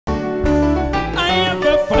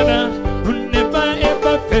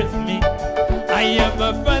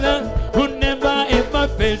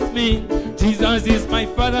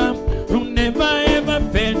Father who never ever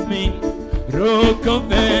fails me. Rock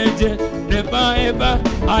of Ages, never ever.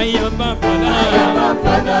 I am a Father. I am a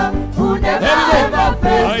Father who never ever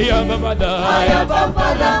fails me. I am a Father. I am a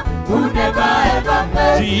Father who never ever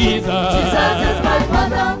fails me. Jesus. Jesus is my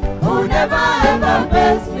Father who never ever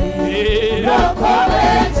fails me. Rock of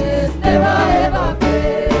Ages, never ever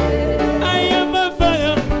fails. I am a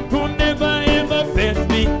Father who never ever fails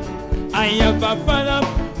me. I am a Father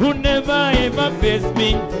who never ever fails me.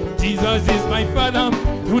 Jesus is my Father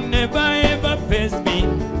who never ever fails me.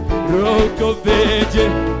 Rock of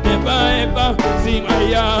Ages, never ever. Sing I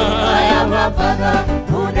am a Father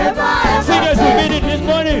who never ever sing as we made it this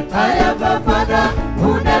morning. I am a Father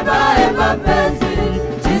who never ever fails me.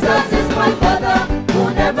 Jesus is my Father who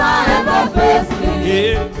never ever fails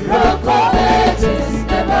me. Rock of Ages,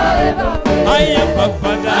 never ever fails. I am a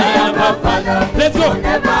Father. I am a Father. Let's go. Who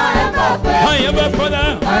never ever fails. I am a Father.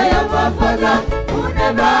 I am a Father who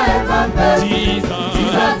never ever fails. Jesus.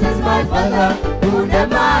 Jesus is my Father who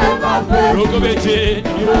never ever fails. Rock of Ages.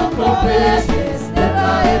 Rock of Ages, never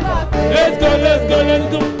ever fails. Let's go, let's go, let's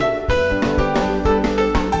go.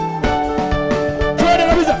 Try the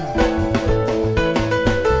Rabisa.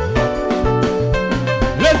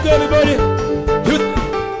 Let's go, everybody.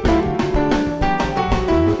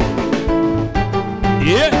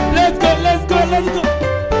 Yeah, let's go, let's go, let's go.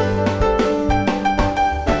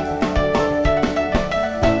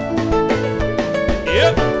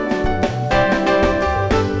 Yep.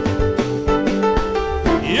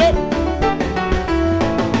 Yep.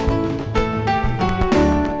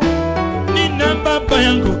 Nina baba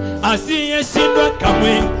yangu asiyeshindwa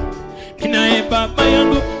kamwe. Ninaye baba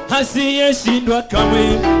yangu asiyeshindwa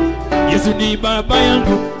kamwe. Yesu ni baba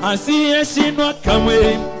yangu asiyeshindwa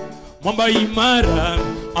kamwe. Mwamba imara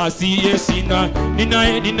asiyeshindwa.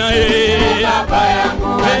 Ninaye baba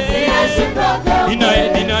yangu asiyeshindwa kamwe.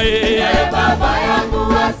 Ninaye baba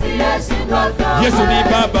yangu asiyeshindwa kamwe. Yesu ni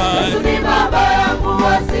baba. Yesu ni baba yangu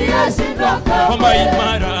asiyeshindwa kamwe. Mwamba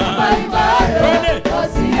imara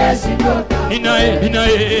asiyeshindwa kamwe.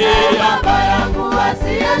 Ninaye baba yangu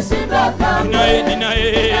asiyeshindwa kamwe.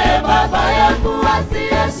 Ninaye baba yangu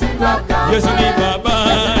asiyeshindwa kamwe. Yesu ni baba.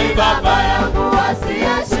 baba yangu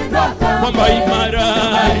asiyeshindwa kamwe. Mwamba imara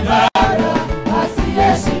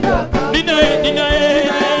asiyeshindwa kamwe. Ninaye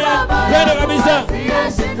kwenda kabisa.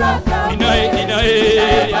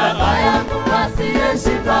 Ninaye baba yangu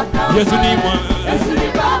asiyeshindwa kamwe. Yesu ni mwana. Yesu ni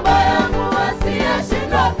baba yangu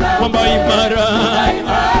asiyeshindwa kamwe. Mwamba imara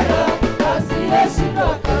asiyeshindwa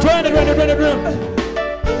kamwe. twende.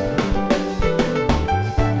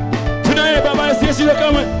 Tunaye baba asiyeshindwa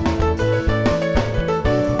kamwe.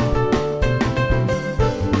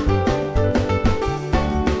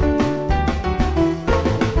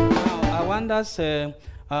 I want us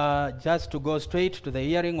just to go straight to the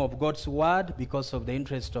hearing of God's word because of the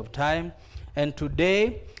interest of time. And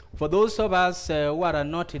today, for those of us who are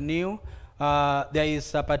not new, there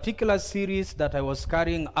is a particular series that I was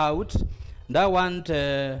carrying out. And I want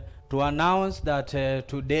to announce that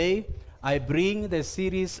today I bring the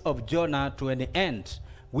series of Jonah to an end.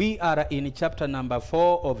 We are in chapter number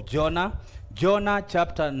 4 of Jonah. Jonah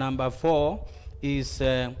chapter number 4 is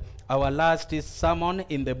our last sermon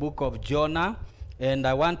in the book of Jonah. And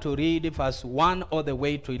I want to read verse 1 all the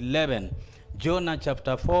way to 11. Jonah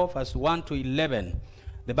chapter 4, verse 1 to 11.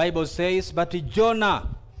 The Bible says, "But Jonah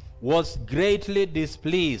was greatly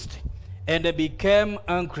displeased and became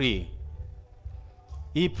angry.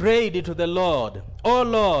 He prayed to the Lord, 'O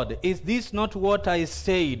Lord, is this not what I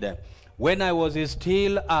said when I was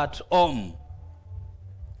still at home?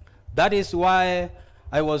 That is why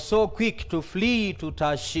I was so quick to flee to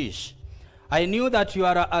Tarshish. I knew that you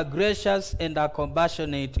are a gracious and a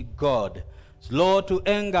compassionate God, slow to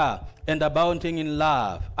anger and abounding in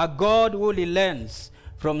love, a God who relents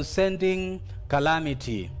from sending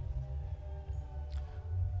calamity.'"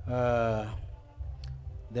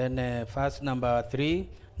 Verse number 3.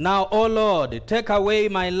 "Now, O Lord, take away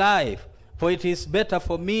my life, for it is better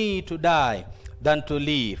for me to die than to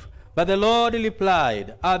live." But the Lord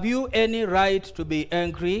replied, "Have you any right to be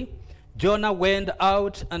angry?" Jonah went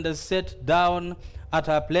out and sat down at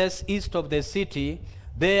a place east of the city.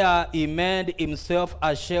 There he made himself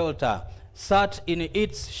a shelter, sat in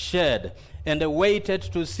its shade, and waited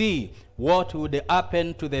to see what would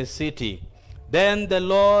happen to the city. Then the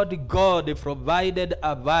Lord God provided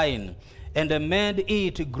a vine and made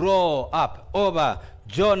it grow up over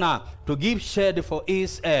Jonah to give shade for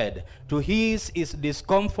his head, to ease his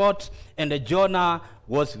discomfort, and Jonah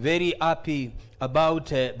was very happy about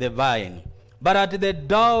the vine. But at the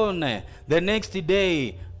dawn the next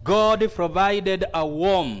day, God provided a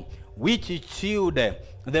worm which chewed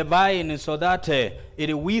the vine so that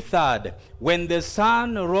it withered. When the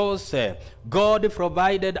sun rose, God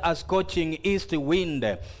provided a scorching east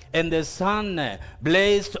wind, and the sun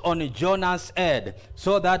blazed on Jonah's head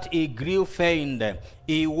so that he grew faint.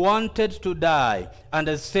 He wanted to die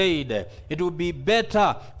and said, "It would be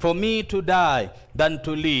better for me to die than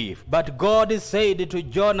to live." But God said to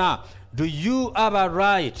Jonah, "Do you have a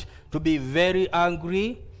right to be very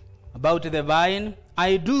angry about the vine?"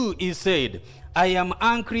 "I do," he said. "I am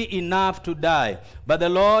angry enough to die." But the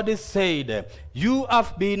Lord said, "You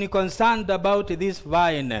have been concerned about this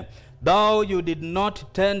vine, though you did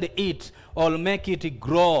not tend it or make it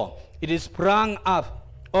grow. It sprang up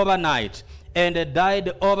overnight and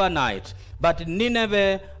died overnight. But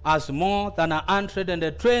Nineveh has more than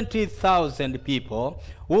 120,000 people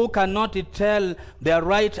who cannot tell their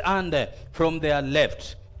right hand from their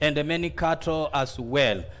left, and many cattle as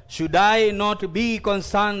well. Should I not be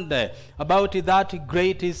concerned about that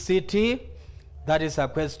great city?" That is a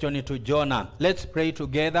question to Jonah. Let's pray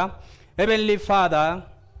together. Heavenly Father,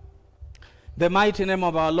 the mighty name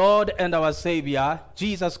of our Lord and our Savior,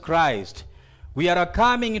 Jesus Christ, we are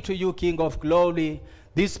coming to you, King of Glory,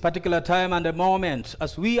 this particular time and a moment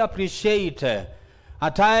as we appreciate a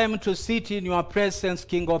time to sit in your presence,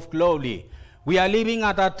 King of Glory. We are living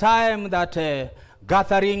at a time that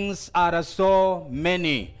gatherings are so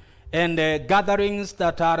many, and gatherings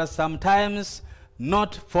that are sometimes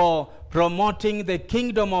not for promoting the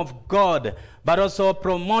kingdom of God, but also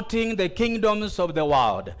promoting the kingdoms of the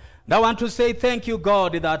world. And I want to say thank you,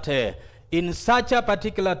 God, that in such a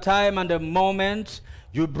particular time and a moment,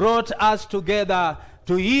 you brought us together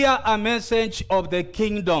to hear a message of the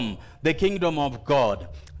kingdom of God.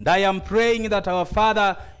 And I am praying that our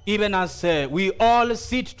Father, even as we all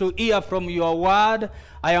sit to hear from your word,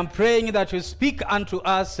 I am praying that you speak unto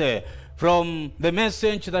us from the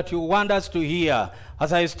message that you want us to hear.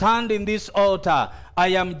 As I stand in this altar, I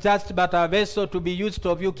am just but a vessel to be used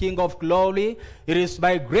of you, King of Glory. It is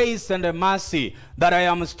by grace and mercy that I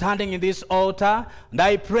am standing in this altar. And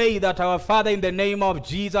I pray that our Father, in the name of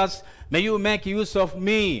Jesus, may you make use of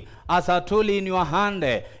me as a tool in your hand,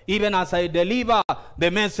 even as I deliver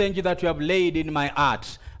the message that you have laid in my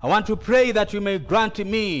heart. I want to pray that you may grant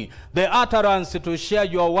me the utterance to share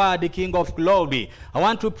your word, King of Glory. I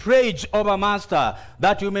want to pray, Jehovah Master,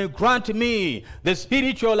 that you may grant me the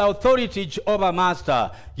spiritual authority, Jehovah Master.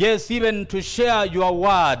 Yes, even to share your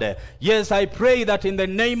word. Yes, I pray that in the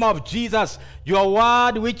name of Jesus, your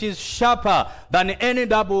word, which is sharper than any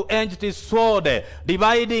double-edged sword,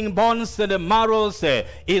 dividing bones and marrows,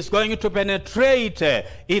 is going to penetrate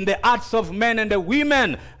in the hearts of men and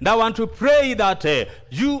women. And I want to pray that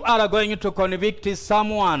you are going to convict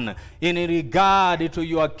someone in regard to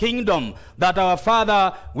your kingdom, that our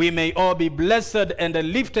Father, we may all be blessed and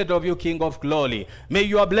lifted of you, King of Glory. May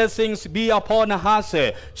your blessings be upon us.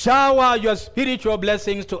 Shower your spiritual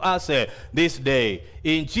blessings to us this day.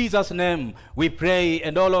 In Jesus' name we pray,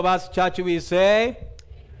 and all of us, church, we say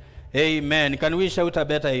amen. Can we shout a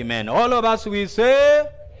better amen? All of us we say amen.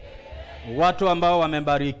 Watu ambao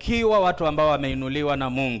wamebarikiwa, watu ambao wameinuliwa na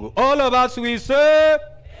Mungu. All of us we say amen.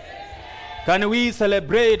 Can we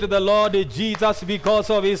celebrate the Lord Jesus because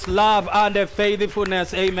of his love and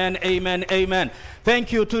faithfulness? Amen, amen, amen.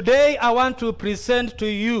 Thank you. Today I want to present to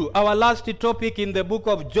you our last topic in the book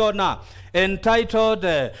of Jonah, entitled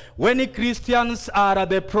When Christians Are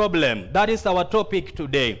the Problem. That is our topic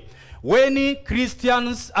today. When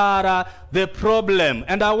Christians are the problem.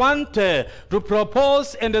 And I want to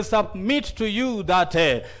propose and submit to you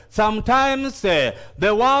that sometimes the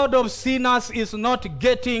world of sinners is not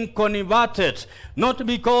getting converted. Not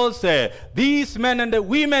because these men and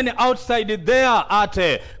women outside there at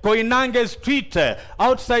Koinange Street,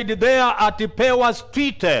 outside there at Pewa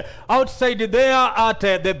Street, outside there at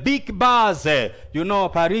the big bars. You know,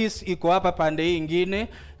 Paris iko hapa pande hii ingine.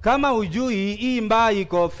 Kama ujui, hii mbaa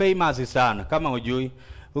iko famous sana. Kama ujui,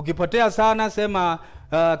 ukipotea sana sema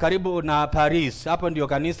karibu na Paris, hapo ndio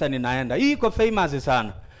kanisa ninaenda. Hii iko famous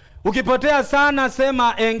sana. Ukipotea sana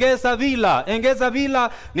sema Engeza Villa. Engeza Villa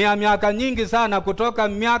ni ya miaka nyingi sana, kutoka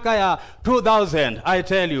miaka ya 2000. I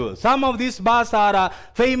tell you, some of these bars are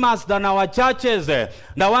famous than our churches.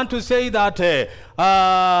 And I want to say that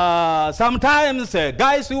sometimes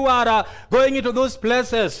guys who are going into those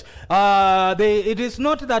places, it is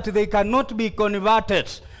not that they cannot be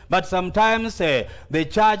converted, but sometimes the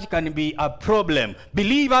church can be a problem.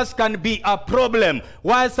 Believers can be a problem.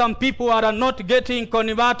 Why some people are not getting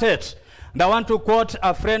converted? And I want to quote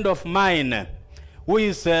a friend of mine who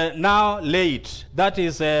is now late. That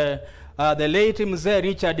is the late Mzee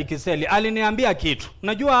Richard Kiseli. Aliniambia kitu.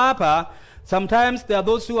 Unajua hapa, sometimes there are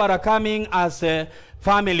those who are coming as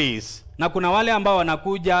families. Na kuna wale ambao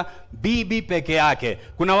wanakuja bibi peke yake.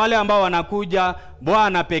 Kuna wale ambao wanakuja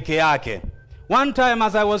bwana peke yake. One time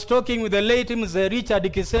as I was talking with the late Mr. Richard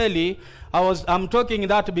Kiseli, I'm talking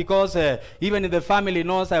that because even the family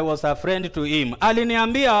knows I was a friend to him.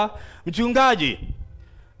 Aliniambia, mchungaji,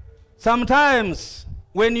 sometimes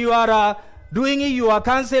when you are doing your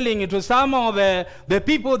counseling to some of the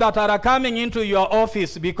people that are coming into your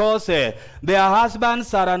office because their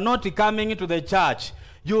husbands are not coming to the church,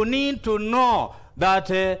 you need to know that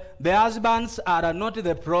the husbands are not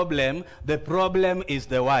the problem is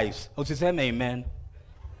the wives. Usiseme amen.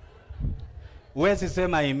 Wesi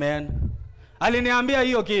sema amen. Aliniambia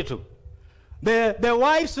hiyo kitu. The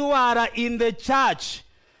wives who are in the church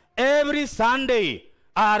every Sunday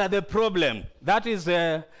are the problem. That is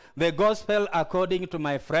the gospel according to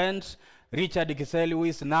my friend Richard Kiseli, who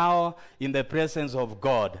is now in the presence of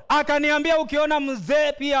God. Akaniambia ukiona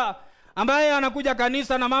mzee pia ambaye anakuja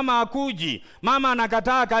kanisa na mama akuji, mama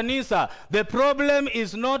anakataa kanisa, the problem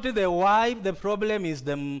is not the wife, the problem is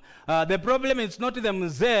not the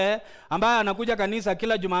mzee ambaye anakuja kanisa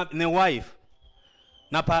kila juma, the wife.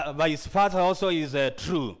 Na vice versa also is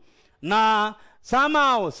true. Na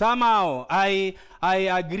somehow I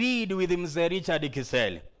agreed with Mr. Richard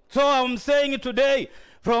Kiseli. So I'm saying today,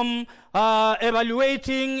 from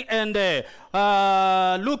evaluating and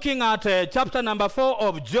looking at chapter number 4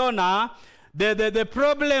 of Jonah, the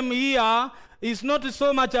problem here is not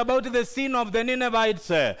so much about the sin of the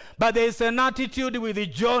Ninevites, but there is an attitude with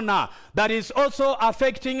Jonah that is also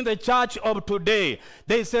affecting the church of today.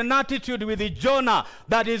 There is an attitude with Jonah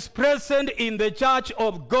that is present in the church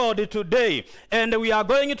of God today. And we are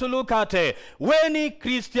going to look at when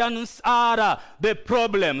Christians are the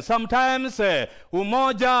problem. Sometimes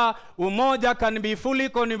umoja can be fully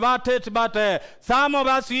converted, but some of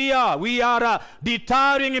us here, we are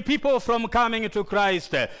deterring people from coming to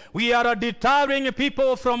Christ. We are deterring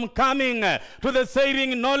people from coming to the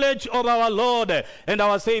saving knowledge of our Lord and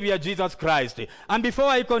our Savior Jesus Christ. And before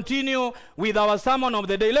I continue with our sermon of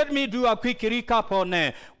the day, let me do a quick recap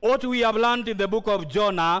on what we have learned in the book of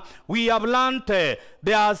Jonah. We have learned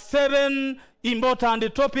there are 7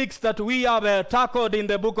 important topics that we have tackled in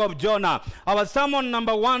the book of Jonah. Our sermon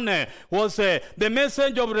number 1 was the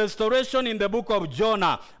message of restoration in the book of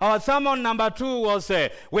Jonah. Our sermon number 2 was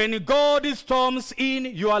when God storms in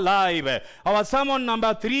your life. Our sermon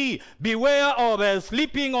number 3, beware of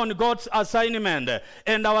sleeping on God's assignment.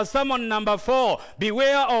 And our sermon number 4,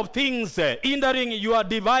 beware of things hindering your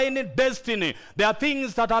divine destiny. There are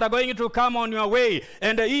things that are going to come on your way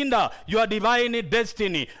and hinder your divine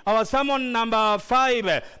destiny. Our sermon number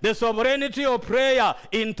 5, the sovereignty of prayer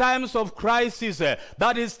in times of crisis.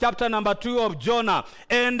 That is chapter number 2 of Jonah.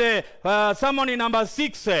 And sermon number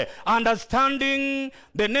 6, understanding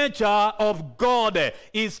the nature of God,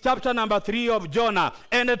 is chapter number 3 of Jonah.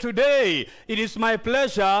 And today it is my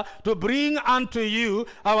pleasure to bring unto you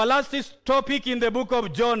our last topic in the book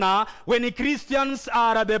of Jonah, when Christians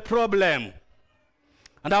are the problem.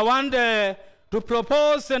 And I want to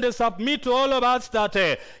propose and submit to all of us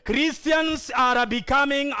that Christians are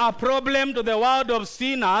becoming a problem to the world of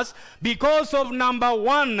sinners because of number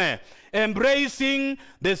 1, embracing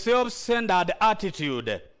the self-centered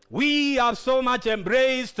attitude. We have so much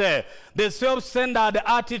embraced the self-centered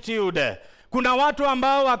attitude. Kuna watu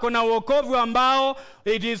ambao wako na wokovu ambao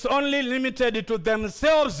it is only limited to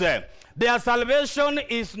themselves. Their salvation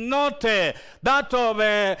is not that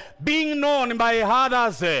of being known by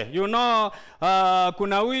others. You know,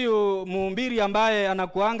 kuna huyu mhubiri ambaye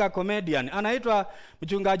anakuanga comedian. Anaitwa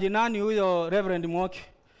mchungaji nani huyo, Reverend Mwoki?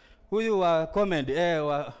 Huyu wa comedy,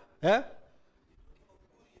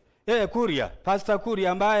 Kuria, Pastor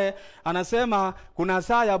Kuria, ambaye anasema kuna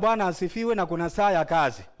saa ya Bwana asifiwe na kuna saa ya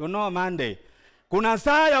kazi. You know, Monday. Kuna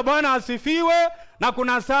saa ya Bwana asifiwe na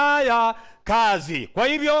kuna saa ya kazi. Kwa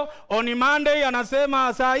hivyo on Monday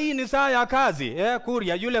anasema saa hii ni saa ya kazi.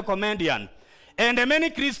 Kuria, yule comedian. And many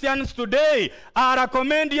Christians today are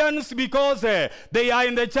comedians because they are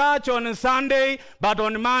in the church on Sunday, but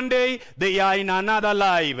on Monday they are in another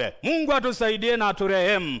life. Mungu atusaidie na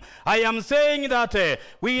turehemu. I am saying that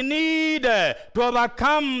we need to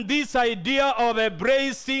overcome this idea of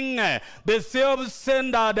embracing the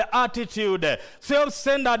self-centered attitude.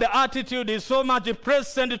 Self-centered attitude is so much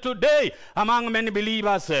present today among many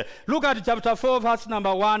believers. Look at chapter 4, verse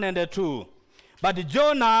number 1 and 2. But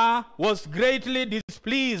Jonah was greatly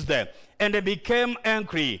displeased and became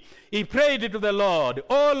angry. He prayed to the Lord,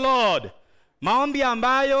 "Oh Lord," maombi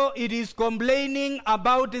ambayo it is complaining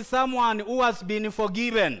about someone who has been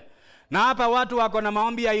forgiven. Na hapa watu wako na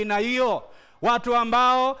maombi ya aina hiyo. Watu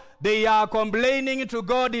ambao they are complaining to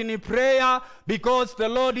God in prayer because the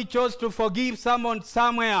Lord chose to forgive someone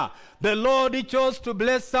somewhere. The Lord chose to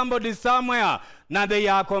bless somebody somewhere. Now they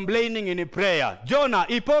are complaining in prayer. Jonah,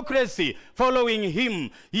 hypocrisy following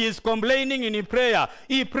him. He is complaining in prayer.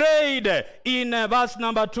 He prayed in verse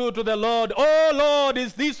number 2 to the Lord, "Oh Lord,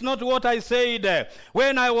 is this not what I said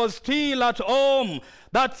when I was still at home?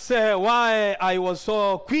 That's why I was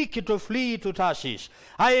so quick to flee to Tarshish.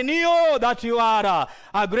 I knew that you are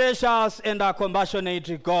a gracious and a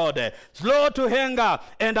compassionate God, slow to anger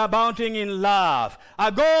and abounding in love,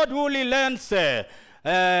 a God who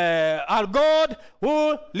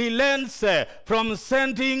relents, from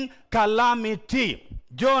sending calamity."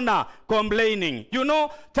 Jonah complaining. You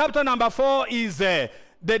know, chapter number 4 is the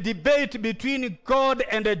debate between God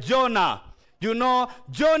and Jonah. You know,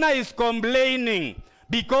 Jonah is complaining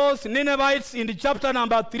because Ninevites in the chapter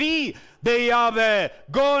number 3, they have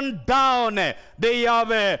gone down. They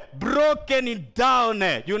have broken it down.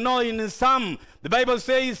 You know, in some, the Bible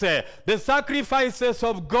says the sacrifices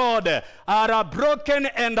of God are broken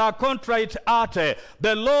and a contrite heart.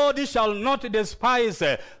 The Lord shall not despise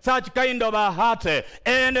such kind of a heart.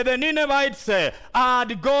 And the Ninevites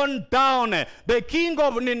had gone down. The king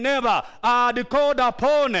of Nineveh had called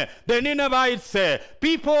upon the Ninevites,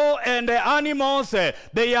 people and animals.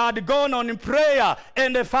 They had gone on prayer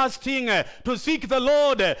and fasting to seek the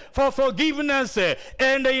Lord for forgiveness.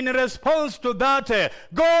 And in response to that,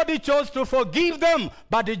 God chose to forgive them.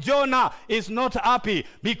 But Jonah is not happy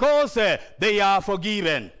because they are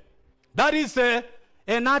forgiven. That is an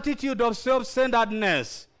attitude of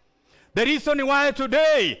self-centeredness. The reason why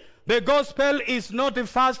today the gospel is not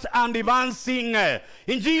fast and advancing.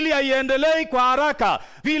 Injili haiendelei kwa haraka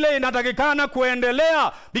vile inatakikana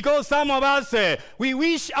kuendelea, because some of us we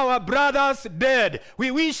wish our brothers dead,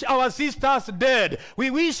 we wish our sisters dead,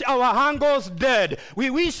 we wish our uncles dead,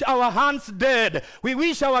 we wish our aunts dead, we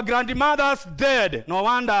wish our grandmothers dead. No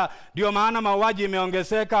wonder ndio maana mauaji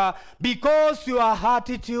imeongezeka, because your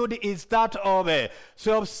attitude is that of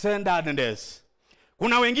self-centeredness.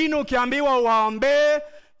 Kuna wengine ukiambiwa waombee,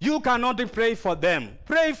 you cannot pray for them.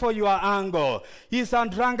 Pray for your uncle. He's a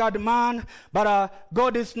drunkard man, but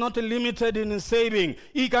God is not limited in saving.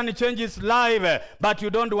 He can change his life, but you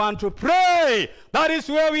don't want to pray. That is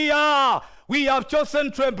where we are. We have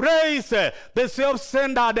chosen to embrace the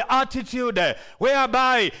self-centered attitude,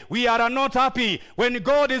 whereby we are not happy when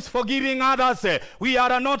God is forgiving others. We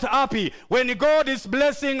are not happy when God is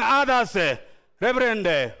blessing others.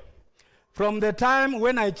 Reverend, from the time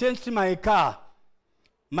when I changed my car,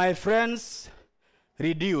 my friends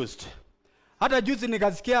reduced. Hata juzi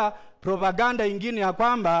nikasikia propaganda ingine ya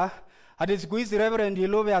kwamba ati siku hizi Reverend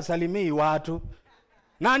Iluve asalimii watu.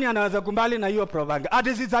 Nani anaweza kumbali na hiyo propaganda?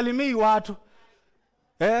 Ati sisalimii watu.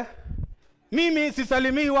 Mimi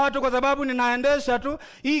sisalimii watu kwa sababu ninaendesha tu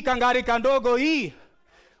hii kangari kandogo hii.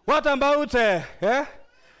 What about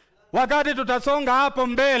wakati tutasonga hapo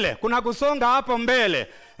mbele, kuna kusonga hapo mbele.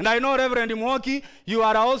 And I know, Reverend Mwoki, you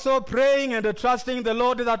are also praying and trusting the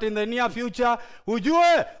Lord that in the near future,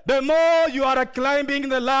 the more you are climbing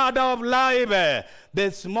the ladder of life, the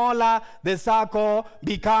smaller the circle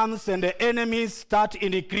becomes and the enemies start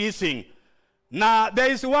increasing. Now, there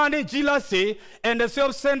is one jealousy and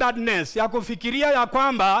self-centeredness ya kufikiria ya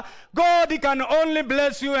kwamba God can only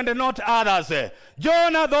bless you and not others.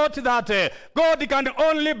 Jonah thought that God can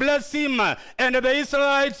only bless him and the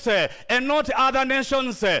Israelites and not other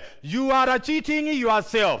nations. You are cheating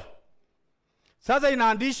yourself. Sasa in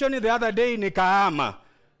addition, the other day nikahama.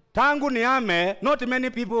 Tangu niame, not many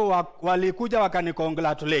people walikuja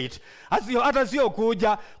wakani-congratulate. Hata sio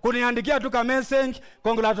kuja, kuniandikia tuka message,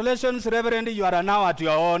 "Congratulations Reverend, you are now at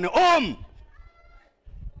your own home."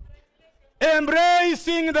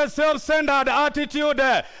 Embracing the self-centered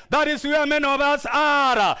attitude, that is where many of us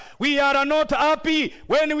are. We are not happy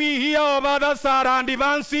when we hear of others are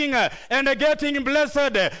advancing and getting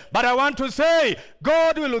blessed. But I want to say,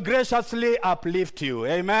 God will graciously uplift you.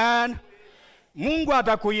 Amen. Mungu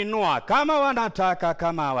atakuinua kama wanataka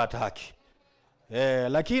kama hawataki.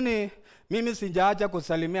 Lakini mimi sijaacha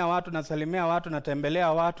kusalimia watu, nasalimia watu,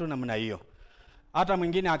 natembelea watu namna hiyo. Hata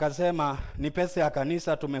mwingine akasema ni pesa ya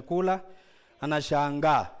kanisa tumekula,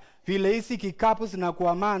 anashangaa. Vile hizi kikapu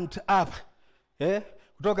zinakuwa mount up.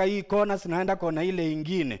 Kutoka hii kona zinaenda kona ile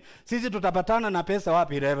ingine. Sisi tutapatana na pesa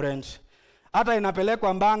wapi, Reverend? Hata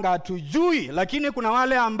inapelekwa Mbanga hatujui, lakini kuna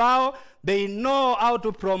wale ambao they know how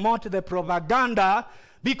to promote the propaganda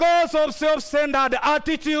Because of self-centered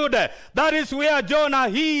attitude, that is where Jonah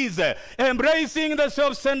is, embracing the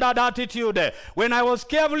self-centered attitude. When I was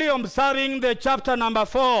carefully observing the chapter number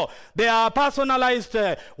 4, there are personalized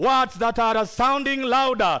words that are sounding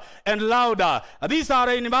louder and louder. These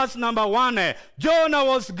are in verse number 1. Jonah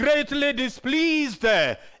was greatly displeased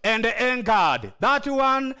and angered. That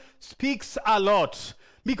one speaks a lot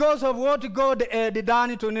because of what God had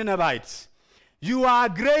done to Ninevites. You are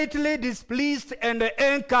greatly displeased and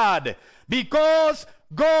angered because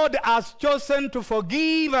God has chosen to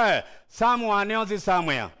forgive someone else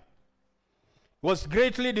somewhere. Was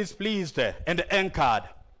greatly displeased and angered.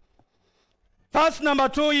 Verse number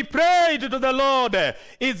 2, he prayed to the Lord,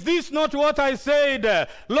 is this not what I said,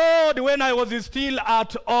 Lord, when I was still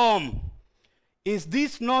at home? Is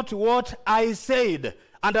this not what I said?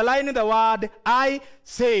 Underlining the word I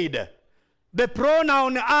said. The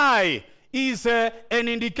pronoun I is an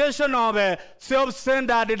indication of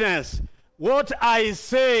self-centeredness. What I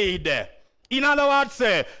said. In other words,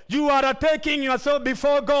 you are taking yourself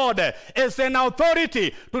before God as an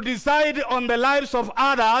authority to decide on the lives of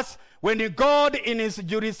others. When God in his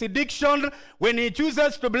jurisdiction, when he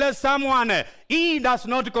chooses to bless someone, he does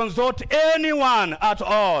not consult anyone at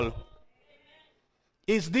all.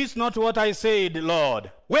 Is this not what I said, Lord?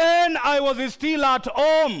 When I was still at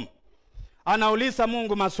home. Anauliza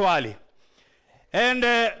Mungu maswali. And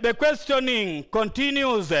the questioning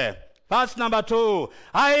continues. Verse number 2.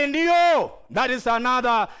 I knew. That is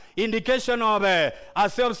another indication of a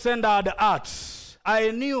self-centered act.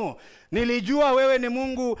 I knew. Nilijua wewe ni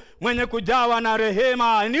Mungu mwenye kujawa na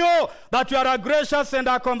rehema. I knew that you are a gracious and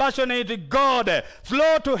a compassionate God,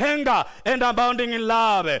 slow to anger and abounding in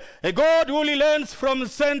love. A God who relents from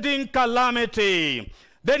sending calamity.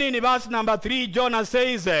 Then in verse number 3, Jonah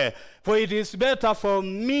says, for it is better for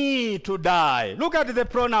me to die. Look at the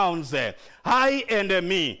pronouns, I and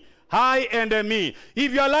me. I and me.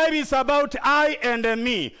 If your life is about I and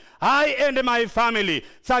me, I and my family,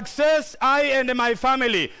 success, I and my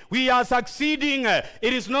family, we are succeeding.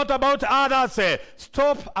 It is not about others.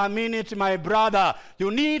 Stop a minute, my brother.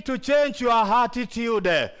 You need to change your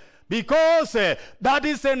attitude, because that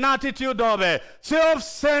is an attitude of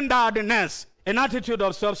self-centeredness. An attitude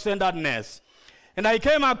of self-centeredness. And I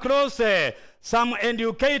came across some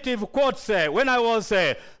educative quotes when I was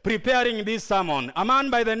preparing this sermon. A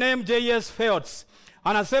man by the name J.S. Fields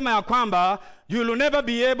anasema ya kwamba you will never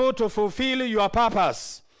be able to fulfill your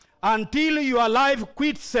purpose until your life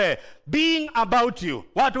quits being about you.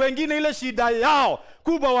 Watu wengine ile shida yao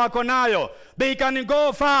kubwa wako nayo. They can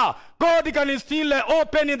go far. God can still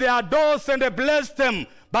open their doors and bless them.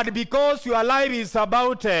 But because your life is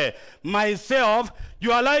about myself,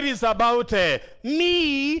 your life is about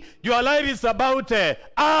me, your life is about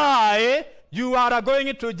I, you are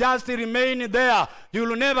going to just remain there. You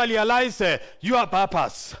will never realize your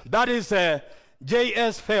purpose. That is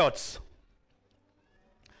J.S. Fields.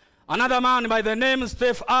 Another man by the name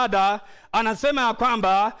Steph Adder anasema ya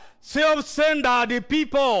kwamba self-centered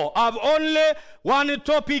people have only one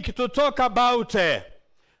topic to talk about.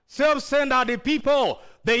 Self-centered people,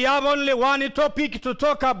 they have only one topic to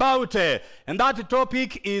talk about, and that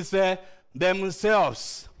topic is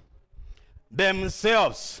themselves.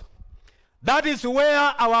 Themselves. That is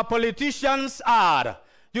where our politicians are.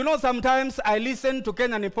 You know, sometimes I listen to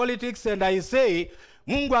Kenyan politics and I say,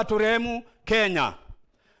 Mungu aturehemu Kenya.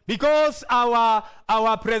 Because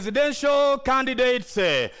our presidential candidates,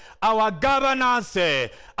 our governors,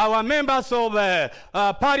 our members of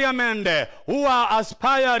parliament who are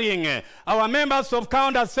aspiring, our members of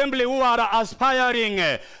county assembly who are aspiring,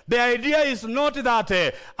 the idea is not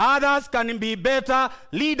that others can be better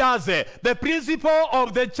leaders. The principle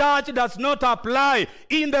of the church does not apply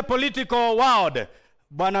in the political world.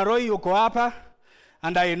 Bwana Roy yuko hapa,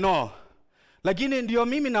 and I know. Lakini ndio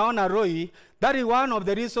mimi naona Roy, that is one of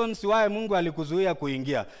the reasons why Mungu alikuzuia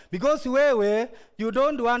kuingia. Because wewe, you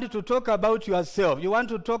don't want to talk about yourself. You want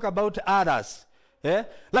to talk about others.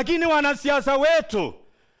 Lakini wanasiasa wetu,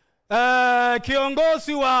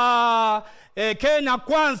 kiongozi wa Kenya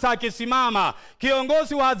Kwanza akisimama,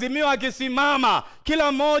 kiongozi wa Azimio akisimama,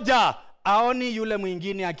 kila moja aoni yule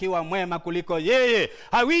mwingine akiwa mwema kuliko yeye.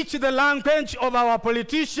 I wish the language of our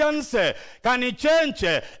politicians can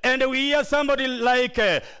change, and we hear somebody like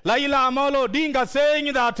Raila Amolo Odinga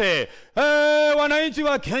saying that wananchi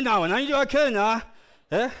wa Kenya, wananchi wa Kenya,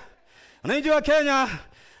 wananchi wa Kenya,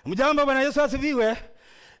 mjambo Bwana Yesu asifiwe.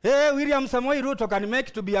 William Samoei Ruto can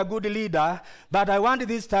make to be a good leader, but I want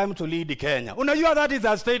this time to lead Kenya. Unajua that is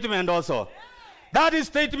a statement also. That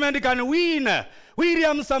statement can win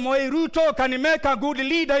William Samoei Ruto can make a good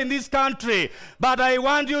leader in this country, but I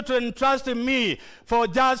want you to entrust me for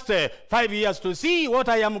just 5 years to see what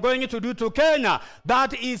I am going to do to Kenya.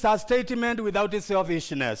 That is a statement without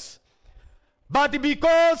selfishness. But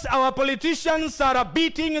because our politicians are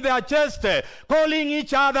beating their chest, calling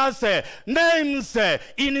each other's names,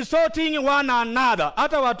 insulting one another.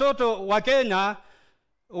 Hata watoto wa Kenya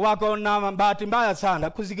wako na bahati mbaya sana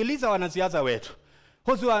kusikiliza wanasiasa wetu.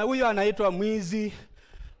 Huyu anaitwa mwizi,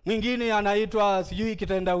 mwingine anaitwa sijui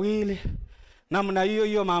kitendawili, namna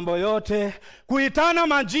hiyo mambo yote. Kuitana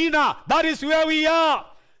majina, that is where we are.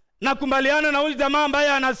 Nakumbaliana na huyu jamaa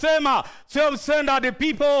ambaye anasema self-centered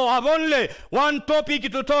people have only one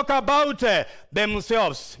topic to talk about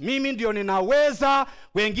themselves. Mimi ndio ninaweza,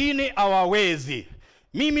 wengine hawawezi.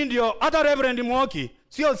 Mimi ndio, hata Reverend Mwoki,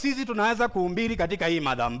 sio sisi tunaweza kuhubiri katika hii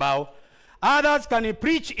madhabahu. Others can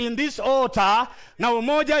preach in this altar, na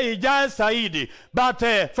umoja ijae zaidi. But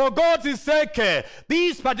for God's sake,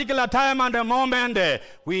 this particular time and moment,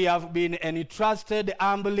 we have been entrusted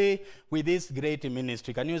humbly with this great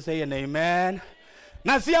ministry. Can you say an amen?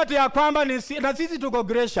 Na si ati ya kwamba na sisi tuko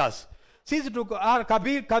gracious. Sisi tuko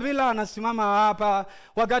Kabila anasimama hapa,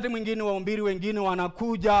 wakati mwingine wahubiri wengine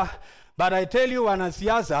wanakuja. But I tell you,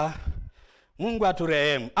 wanasiasa, Mungu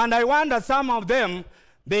aturehemu. And I wonder some of them,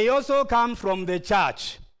 they also come from the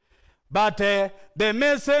church. But the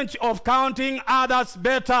message of counting others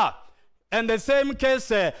better, and the same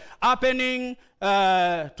case happening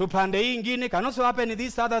to pande ingine can also happen in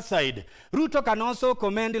this other side. Ruto can also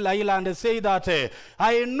commend Laila and say that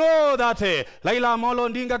I know that Laila Amolo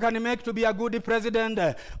Odinga can make to be a good president,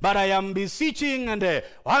 but I am beseeching and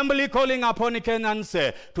humbly calling upon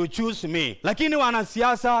Kenyans to choose me. Lakini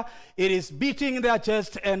wanasiasa, it is beating their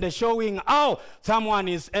chest and showing how someone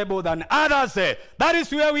is able than others. That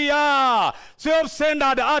is where we are.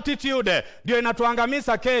 Self-centered attitude ndio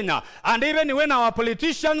inatuangamiza Kenya. And even when our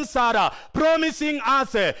politicians are promising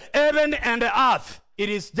us heaven and earth, it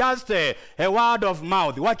is just a word of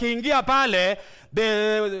mouth. Wakiingia pale,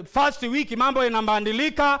 the first week mambo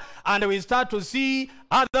inabadilika and we start to see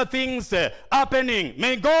other things happening.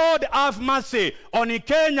 May God have mercy on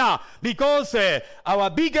Kenya, because our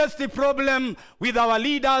biggest problem with our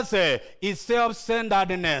leaders is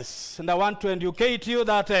self-centeredness. And I want to educate you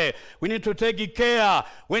that we need to take care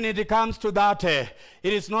when it comes to that. It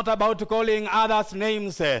is not about calling others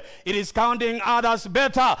names. It is counting others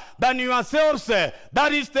better than yourselves.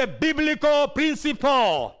 That is the biblical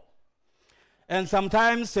principle. And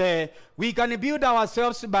sometimes we can build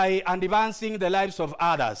ourselves by advancing the lives of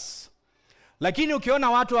others. Lakini ukiona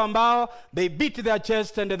watu ambao they beat their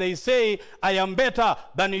chest and they say, I am better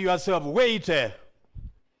than yourself. Wait.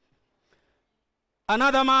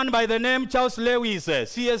 Another man by the name Charles Lewis,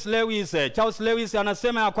 C.S. Lewis, Charles Lewis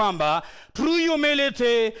anasema ya kwamba true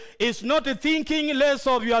humility is not thinking less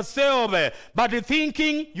of yourself, but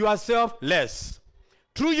thinking yourself less.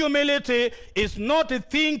 True humility is not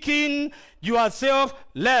thinking yourself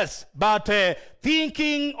less, but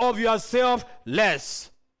thinking of yourself less.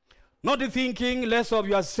 Not thinking less of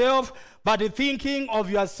yourself, but thinking of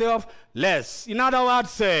yourself less. In other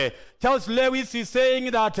words, Charles Lewis is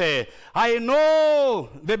saying that I know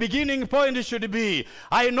the beginning point should be,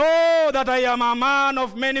 I know that I am a man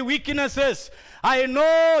of many weaknesses. I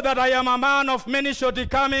know that I am a man of many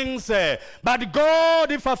shortcomings, but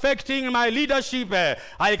God, if affecting my leadership,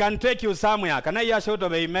 I can take you somewhere. Can I hear a shout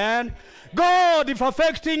of amen? God, if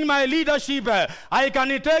affecting my leadership, I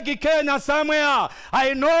can take Kenya somewhere.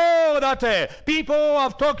 I know that people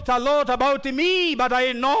have talked a lot about me, but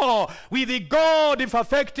I know with the God, if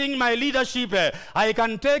affecting my leadership, I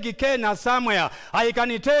can take Kenya somewhere. I can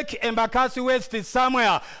take Embakasi West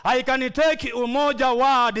somewhere. I can take Umoja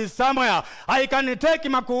Ward somewhere. I can take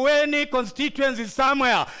Makueni constituency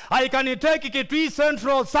somewhere. I can take Kitui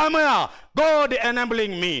Central somewhere. God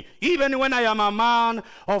enabling me, even when I am a man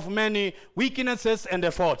of many weaknesses and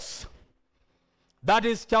faults. That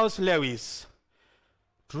is Charles Lewis.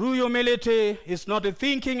 True humility is not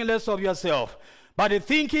thinking less of yourself, but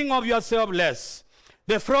thinking of yourself less.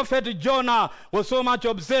 The prophet Jonah was so much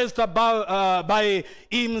obsessed by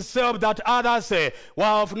himself that others were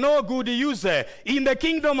of no good use in the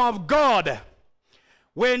kingdom of God.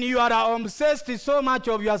 When you are obsessed so much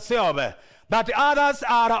of yourself that others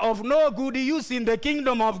are of no good use in the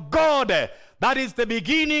kingdom of God, that is the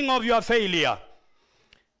beginning of your failure.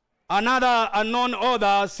 Another unknown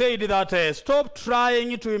author said that stop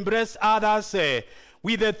trying to impress others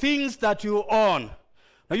with the things that you own.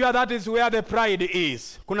 Now, that is where the pride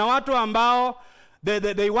is. Kuna watu ambao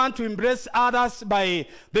They want to impress others by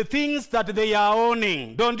the things that they are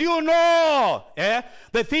owning. Don't you know?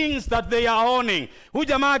 The things that they are owning. Huyu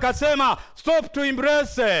jamaa akasema, stop to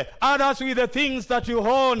impress others with the things that you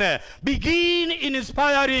own. Begin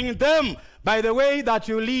inspiring them by the way that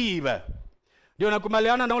you live. Ndio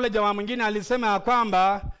nakubaliana na ule jamaa mwingine alisema ya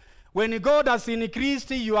kwamba, when God has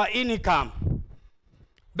increased your income,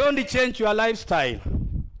 don't change your lifestyle,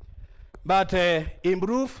 but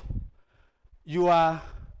improve your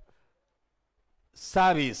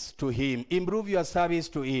service to him. Improve your service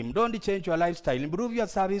to him. Don't change your lifestyle. Improve your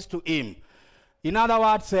service to him. In other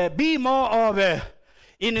words, be more of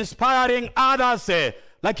inspiring others.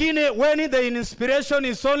 Lakini when the inspiration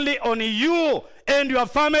is only on you and your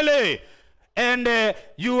family, and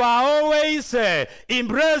you are always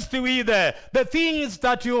impressed with the things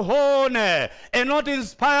that you own and not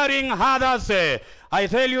inspiring others, I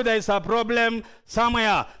tell you there is a problem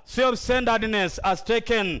somewhere. Self-centeredness has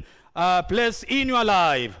taken place in your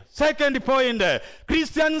life. Second point,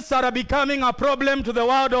 Christians are becoming a problem to the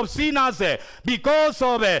world of sinners because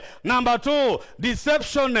of, number two,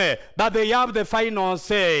 deception that they have the final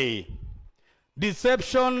say.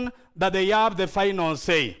 Deception that they have the final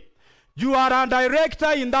say. You are a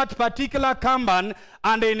director in that particular company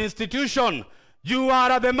and an institution. You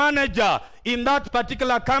are the manager in that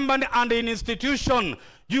particular company and an institution.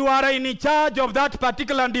 You are in charge of that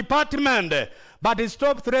particular department. But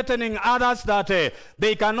stop threatening others that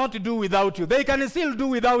they cannot do without you. They can still do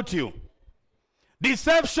without you.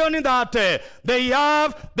 Deception that they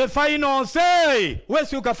have the final say.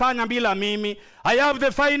 Wesi ukafanya bila mimi. I have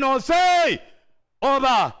the final say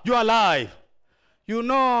over your life. You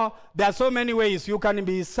know, there are so many ways. You can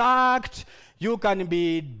be sacked, you can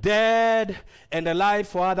be dead, and the life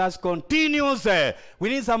for others continues. We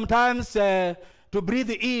need sometimes to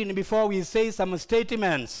breathe in before we say some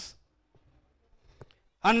statements.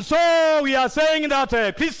 And so we are saying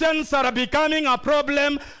that Christians are becoming a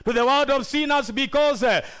problem to the world of sinners because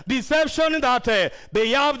deception that they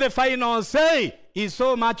have the final say is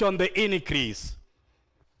so much on the increase.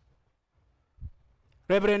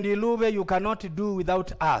 Reverend Iluve, you cannot do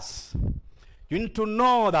without us. You need to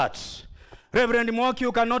know that. Reverend Mwoki,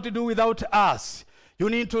 you cannot do without us. You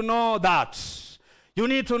need to know that. You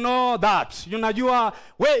need to know that. Unajua,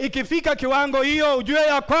 we ikifika kiwango hiyo, ujue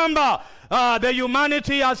ya kwamba the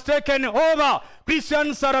humanity has taken over.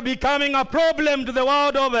 Christians are becoming a problem to the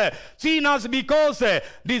world of sinners because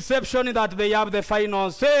deception that they have the final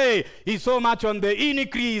say is so much on the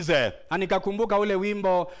increase. Nikakumbuka ule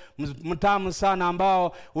wimbo mtamu sana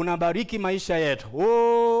ambao unabariki maisha yetu.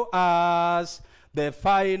 Oh, as the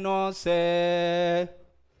final say.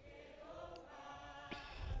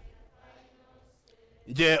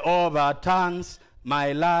 Jehovah turns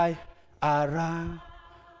my life around.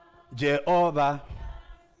 Jehovah,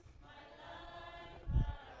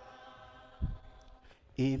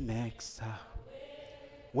 he makes a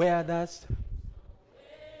where that's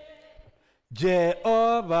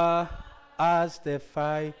Jehovah has the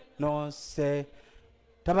final say.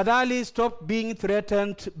 Tafadhali, stop being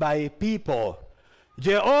threatened by people.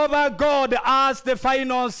 Jehovah God has the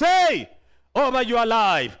final say over your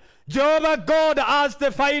life. Jehovah God has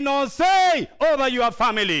the final say over your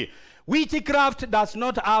family. Witchcraft does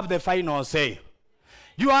not have the final say.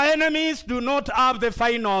 Your enemies do not have the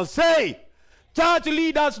final say. Church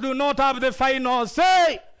leaders do not have the final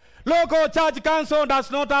say. Local church council does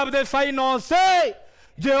not have the final say.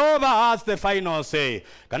 Jehovah has the final say.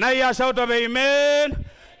 Can I hear a shout of amen?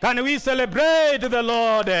 Can we celebrate the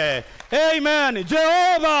Lord? Amen.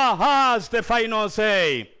 Jehovah has the final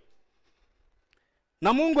say.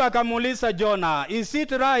 Na Mungu akamuuliza Jonah, is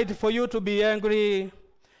it right for you to be angry?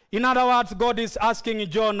 In other words, God is asking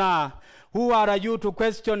Jonah, who are you to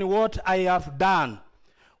question what I have done?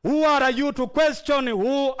 Who are you to question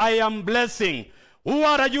who I am blessing? Who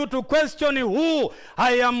are you to question who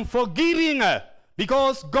I am forgiving?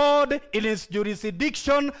 Because God in his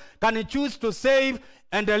jurisdiction can choose to save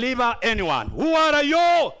and deliver anyone. Who are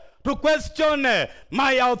you to question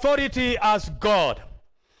my authority as God?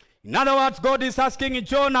 In other words, God is asking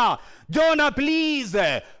Jonah, Jonah, please,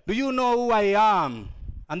 do you know who I am?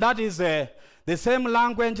 And that is the same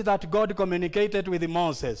language that God communicated with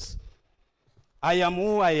Moses. I am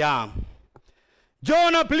who I am.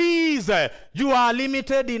 Jonah, please, you are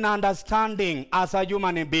limited in understanding as a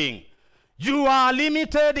human being. You are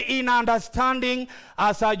limited in understanding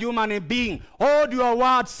as a human being. Hold your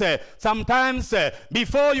words sometimes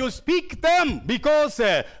before you speak them, because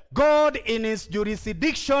God in his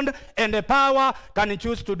jurisdiction and the power can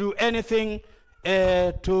choose to do anything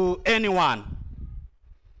to anyone.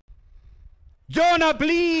 Jonah,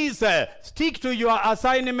 please stick to your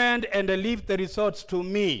assignment and leave the results to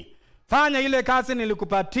me. Fanya ile kazi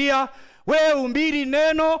nilikupatia. We umbiri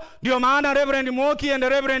neno. Ndio maana Reverend Mwoki and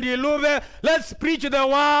Reverend Iluve, let's preach the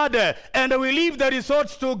word and we leave the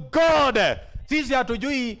results to God. Sisi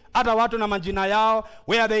hatujui hata watu na majina yao,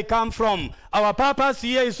 where they come from. Our purpose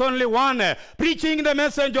here is only one, preaching the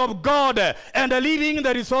message of God and leaving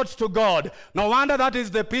the results to God. No wonder that is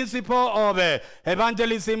the principle of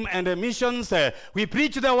evangelism and missions. We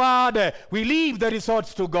preach the word, we leave the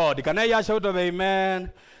results to God. Can I hear a shout of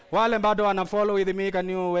amen? Wale bado wana follow with me, can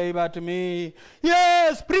you wave at me?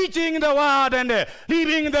 Yes, preaching the word and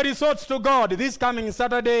leaving the results to God. This coming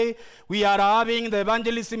Saturday, we are having the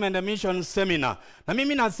evangelism and the missions seminar. Na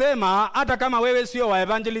mimi nasema, hata kama wewe sio wa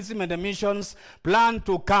evangelism and the missions, plan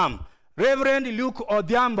to come. Reverend Luke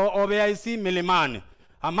Odhiambo of AIC Milimani,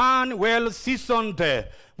 a man well seasoned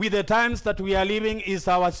with the times that we are living, is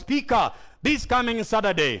our speaker this coming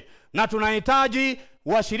Saturday. Na tunahitaji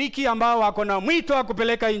washiriki ambao wako na mwito wa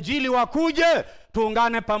kupeleka injili wakuje,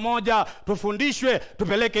 tuungane pamoja, tufundishwe,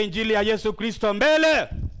 tupeleke injili ya Yesu Kristo mbele.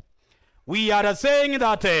 We are saying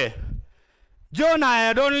that Jonah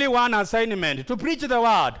had only one assignment, to preach the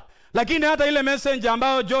word. Lakini hata ile message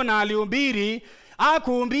ambao Jonah alihubiri,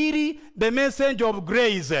 hakuhubiri the message of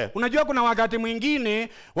grace. Unajua kuna wakati mwingine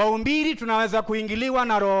wahubiri tunaweza kuingiliwa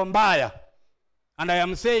na roho mbaya. And I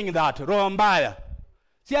am saying that, roho mbaya.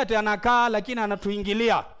 Si ati anakaa lakini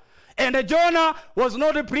anatuingilia. And Jonah was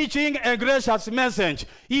not preaching a gracious message.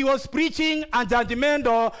 He was preaching a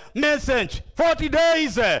judgmental message. 40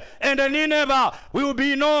 days and Nineveh will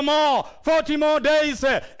be no more. 40 more days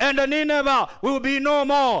and Nineveh will be no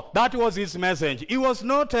more. That was his message. He was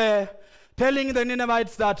not telling the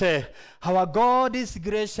Ninevites that our God is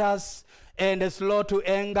gracious and slow to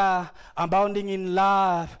anger, abounding in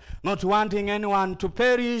love, not wanting anyone to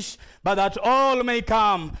perish, but that all may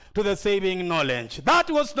come to the saving knowledge. That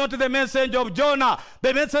was not the message of Jonah.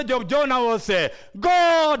 The message of Jonah was,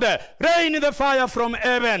 God, rain the fire from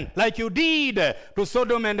heaven, like you did to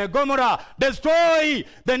Sodom and Gomorrah. Destroy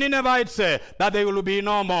the Ninevites, that they will be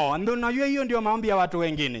no more. And unajua hiyo ndio maombi ya watu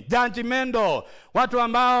wengine. Judgmental. Watu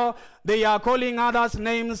ambao they are calling others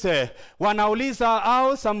names. Wanauliza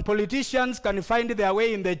how some politicians can find their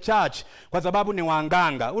way in the church kwa sababu ni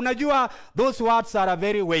wanganga. Unajua, those words are a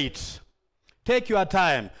very weight. Take your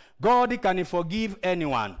time. God can forgive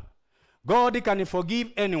anyone. God can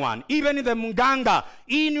forgive anyone. Even the mganga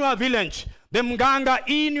in your village, the mganga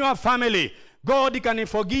in your family, God can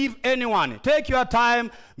forgive anyone. Take your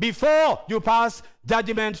time before you pass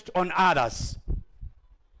judgment on others.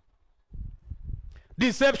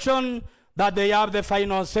 Deception that they have the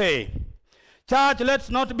final say. Church, let's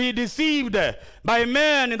not be deceived by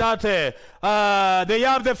men that they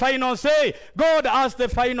have the final say. God has the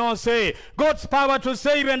final say. God's power to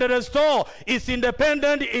save and restore is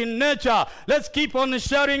independent in nature. Let's keep on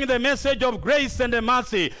sharing the message of grace and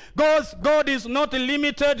mercy. God is not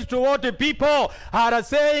limited to what people are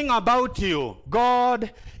saying about you.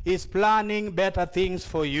 God is planning better things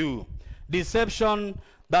for you. Deception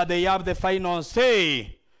that they have the final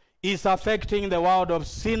say is affecting the world of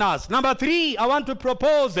sinners. Number 3, I want to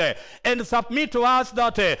propose and submit to us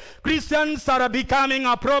that Christians are becoming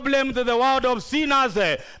a problem to the world of sinners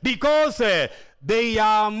because they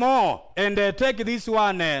are more, and take this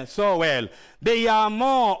one so well, they are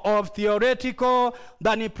more of theoretical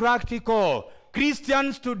than practical.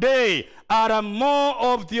 Christians today are more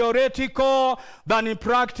of theoretical than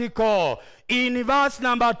practical. In verse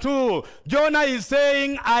number 2, Jonah is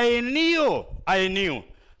saying, I knew.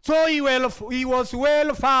 So he was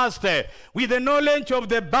well versed with the knowledge of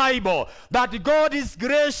the Bible, that God is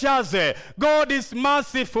gracious, God is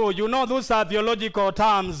merciful. You know, those are theological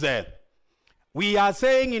terms. We are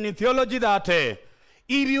saying in theology that if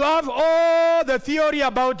you have all the theory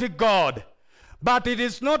about God, but it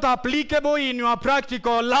is not applicable in your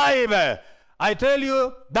practical life, I tell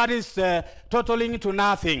you, that is totaling to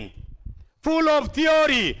nothing. Full of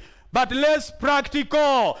theory, but less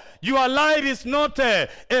practical. Your life is not a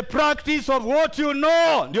practice of what you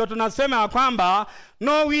know. Ndio tunasema kwamba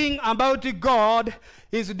knowing about God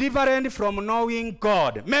is different from knowing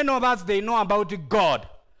God. Many of us, they know about God.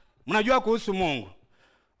 Mnajua kuhusu Mungu.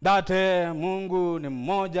 That Mungu ni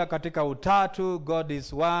mmoja katika utatu. God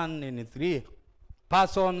is one in 3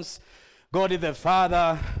 persons. God is the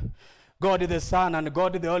Father, God is the Son, and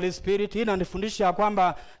God is the Holy Spirit. Hii inanifundisha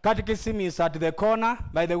kwamba catechism is at the corner.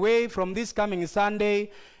 By the way, from this coming Sunday,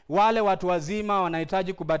 wale watu wazima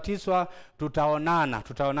wanahitaji kubatizwa, tutaonana.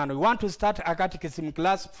 We want to start a catechism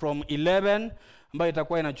class from 11, ambayo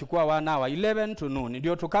itakuwa inachukua 1 hour, 11 to noon.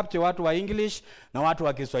 Ndio tukapche watu wa English na watu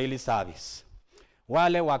wa Kiswahili service.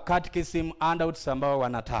 wale wa catechism handouts ambao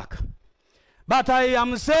wanataka. But I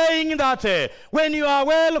am saying that when you are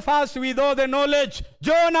well versed with all the knowledge,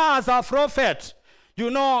 Jonah as a prophet, you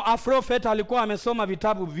know, a prophet alikuwa amesoma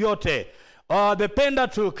vitabu vyote, the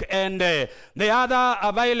Pentateuch and the other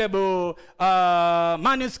available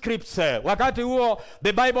manuscripts. Wakati huo,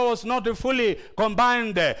 the Bible was not fully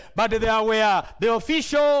combined, but there were the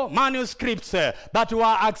official manuscripts that were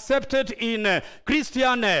accepted in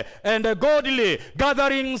Christian and godly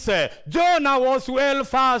gatherings. Jonah was well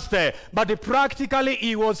versed, but practically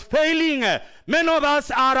he was failing. Many of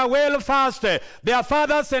us are well versed. Their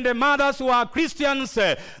fathers and mothers who are Christians,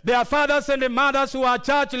 their fathers and mothers who are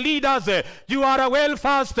church leaders. You are well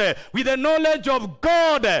versed with the knowledge of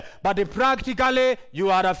God, but practically you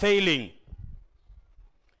are failing.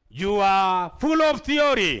 You are full of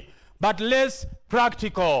theory, but less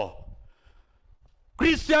practical.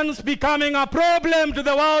 Christians becoming a problem to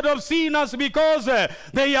the world of sinners because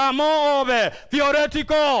they are more of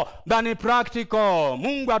theoretical than practical.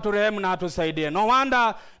 Mungu aturehemu na atusaidie. No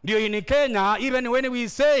wonder ndio in Kenya, even when we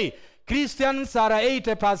say Christians are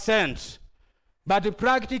 80%, but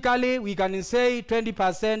practically we can say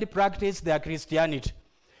 20% practice their Christianity.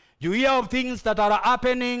 You hear of things that are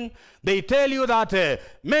happening. They tell you that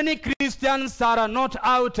many Christians are not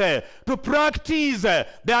out to practice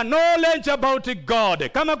their knowledge about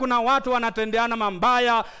God. Kama kuna watu wanatendeana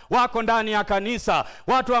mambaya wako ndani ya kanisa,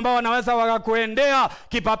 watu ambao wanaweza wakakuendea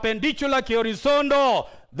kipapendicula kiorisondo,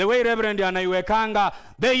 the way Reverend anaiwekanga,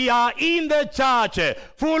 they are in the church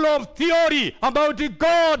full of theory about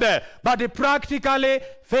God, but practically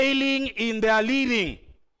failing in their living.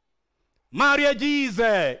 Marriage is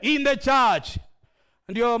in the church.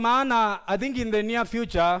 Ndio maana I think in the near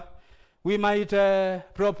future we might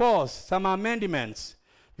propose some amendments,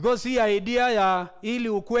 because hii idea ya ili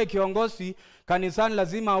ukue kiongozi kanisani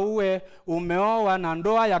lazima uwe umeoa na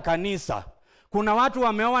ndoa ya kanisa. Kuna watu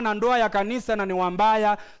wameoa na ndoa ya kanisa na ni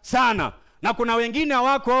wambaya sana, na kuna wengine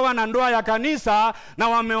hawakooa na ndoa ya kanisa na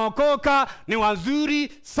wameokoka ni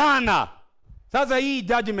wazuri sana. Sasa hii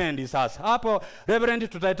judgment sasa. Hapo Reverend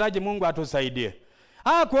tutahitaji Mungu atusaidie.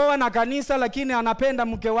 Kuoa na kanisa lakini anapenda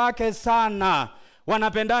mke wake sana.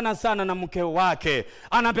 Wanapendana sana na mke wake.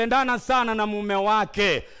 Anapendana sana na mume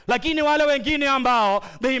wake. Lakini wale wengine ambao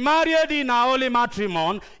they married in a holy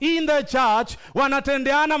matrimony in the church,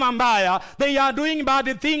 wanatendeana mambaya. They are doing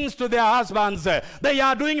bad things to their husbands. They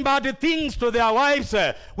are doing bad things to their wives.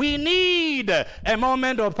 We need a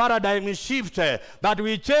moment of paradigm shift that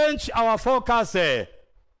we change our focus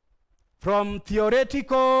from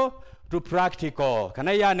theoretical to practical. Can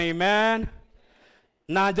I hear an amen?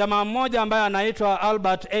 Na jamaa mmoja ambaye anaitwa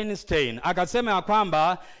Albert Einstein akasema ya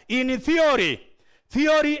kwamba in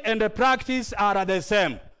theory and practice are the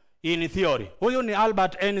same. In theory, huyu ni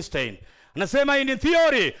Albert Einstein anasema in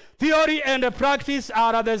theory and practice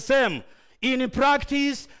are the same. In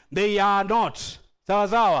practice they are not. Sawa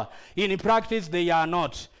sawa. In practice they are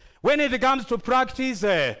not. When it comes to practice,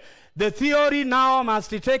 the theory now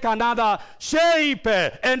must take another shape,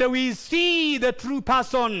 and we see the true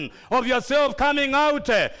person of yourself coming out.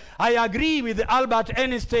 I agree with Albert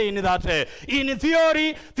Einstein that in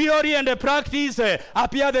theory and practice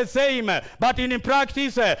appear the same, but in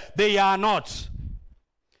practice they are not.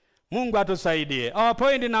 Mungu atusaidie. Our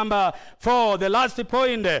point number 4, the last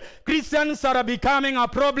point. Christians are becoming a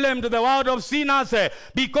problem to the world of sinners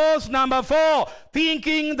because number 4,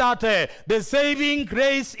 thinking that the saving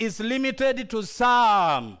grace is limited to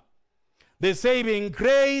some. The saving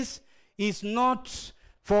grace is not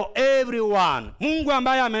for everyone. Mungu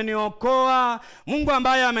ambaye ameniokoa, Mungu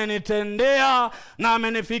ambaye amenitendea na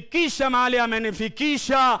amenifikisha mahali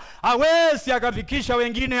amenifikisha, hawezi akafikisha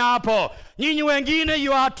wengine hapo. Nyinyi wengine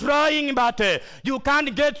you are trying, but you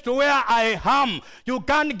can't get to where I am. You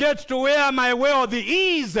can't get to where my wealth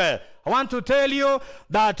is. I want to tell you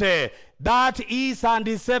that that is a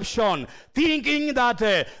deception. Thinking that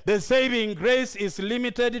the saving grace is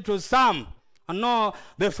limited to some. No,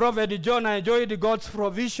 the prophet Jonah enjoyed God's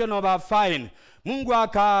provision of a vine. Mungu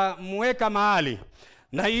akamweka mahali,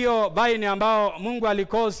 na hiyo vine ambao Mungu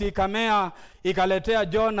alikosi ikamea ikaletea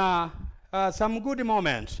Jonah some good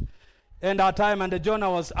moments and a time, and Jonah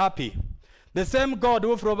was happy. The same God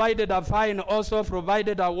who provided a vine also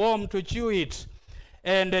provided a worm to chew it,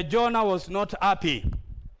 and Jonah was not happy.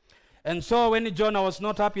 And so when Jonah was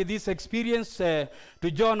not happy, this experience to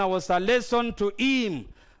Jonah was a lesson to him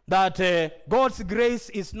that God's grace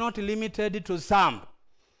is not limited to some.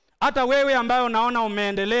 Hata wewe ambaye unaona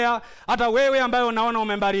umeendelea, hata wewe ambaye unaona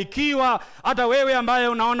umebarikiwa, hata wewe ambaye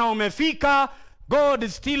unaona umefika, God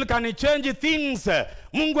still can change things.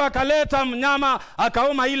 Mungu akaleta mnyama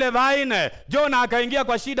akauma ile vine. Jonah akaingia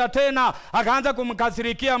kwa shida tena, akaanza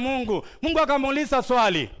kumkasirikia Mungu. Mungu akamuuliza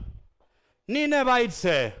swali, Ninevites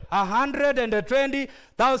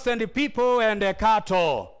 120,000 people and a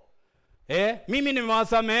cattle. Mimi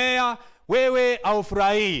nimewasamehea, wewe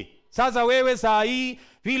aufurahi. Sasa wewe saa hii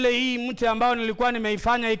vile hii mti ambao nilikuwa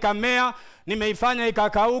nimeifanya ikamea, nimeifanya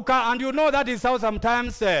ikakauka. And you know that is how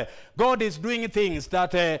sometimes God is doing things,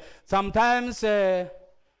 that sometimes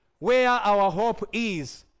where our hope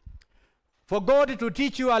is, for God to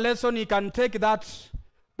teach you a lesson, he can take that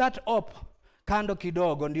hope kando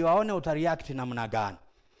kidogo ndio aone utareact namna gani.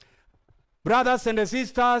 Brothers and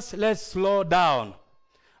sisters, let's slow down.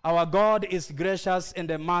 Our God is gracious and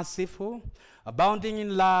merciful, abounding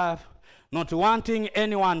in love, not wanting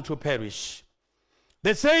anyone to perish.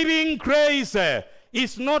 The saving grace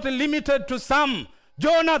is not limited to some.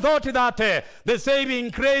 Jonah thought that the saving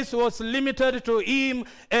grace was limited to him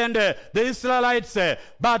and the Israelites,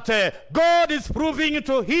 but God is proving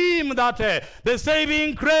to him that the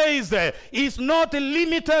saving grace is not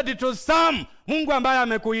limited to some. Mungu ambaye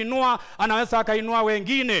amekuinua anaweza akainua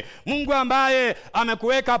wengine. Mungu ambaye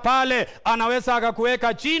amekuweka pale anaweza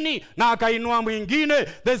akakuweka chini na akainua mwingine.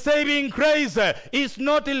 The saving grace is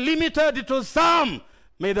not limited to some.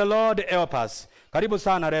 May the Lord help us. Karibu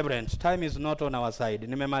sana Reverend. Time is not on our side.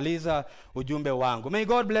 Nimemaliza ujumbe wangu. May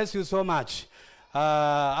God bless you so much.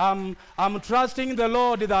 I'm trusting the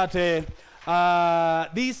Lord that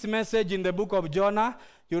this message in the book of Jonah,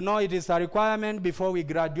 you know, it is a requirement before we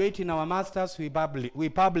graduate in our masters, we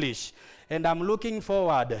publish. And I'm looking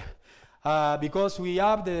forward because we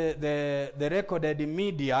have the recorded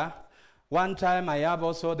media. One time I have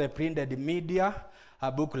also the printed media,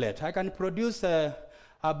 a booklet. I can produce a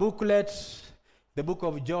booklet, the book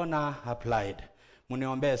of Jonah applied.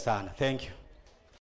 Muniombee sana. Thank you.